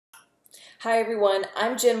Hi everyone,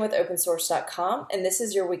 I'm Jen with Opensource.com, and this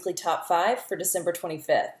is your weekly top 5 for December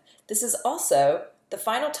 25th. This is also the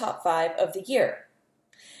final top 5 of the year.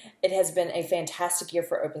 It has been a fantastic year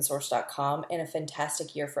for Opensource.com and a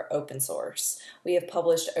fantastic year for open source. We have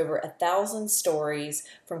published over 1,000 stories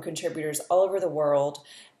from contributors all over the world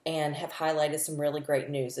and have highlighted some really great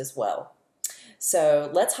news as well. So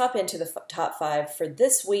let's hop into the top 5 for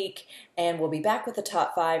this week, and we'll be back with the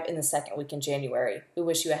top 5 in the second week in January. We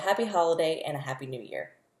wish you a happy holiday and a happy new year.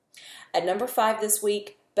 At number 5 this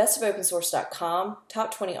week, Best of Opensource.com,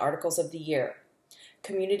 Top 20 Articles of the Year.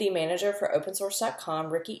 Community Manager for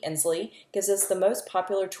Opensource.com, Ricky Inslee, gives us the most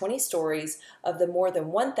popular 20 stories of the more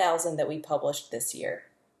than 1,000 that we published this year.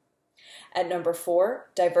 At number 4,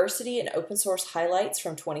 Diversity in Open Source Highlights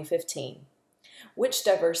from 2015. Which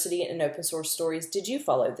diversity and open source stories did you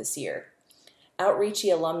follow this year?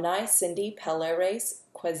 Outreachy alumni Cindy Peleres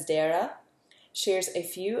Quesdera shares a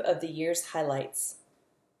few of the year's highlights.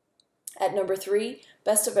 At number 3,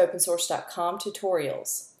 Best of Opensource.com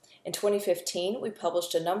Tutorials. In 2015, we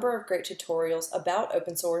published a number of great tutorials about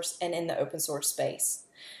open source and in the open source space.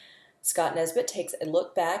 Scott Nesbitt takes a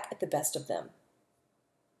look back at the best of them.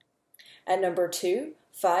 At number 2,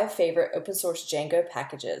 5 favorite open source Django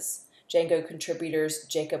packages. Django contributors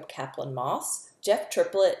Jacob Kaplan-Moss, Jeff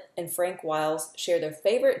Triplett, and Frank Wiles share their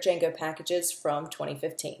favorite Django packages from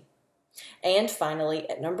 2015. And finally,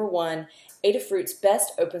 at number 1, Adafruit's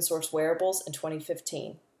best open source wearables in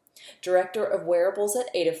 2015. Director of Wearables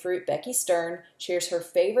at Adafruit, Becky Stern, shares her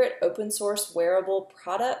favorite open source wearable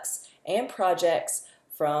products and projects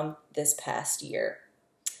from this past year.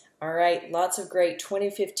 All right, lots of great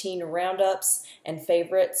 2015 roundups and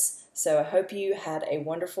favorites. So I hope you had a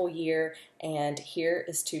wonderful year, and here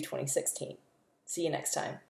is to 2016. See you next time.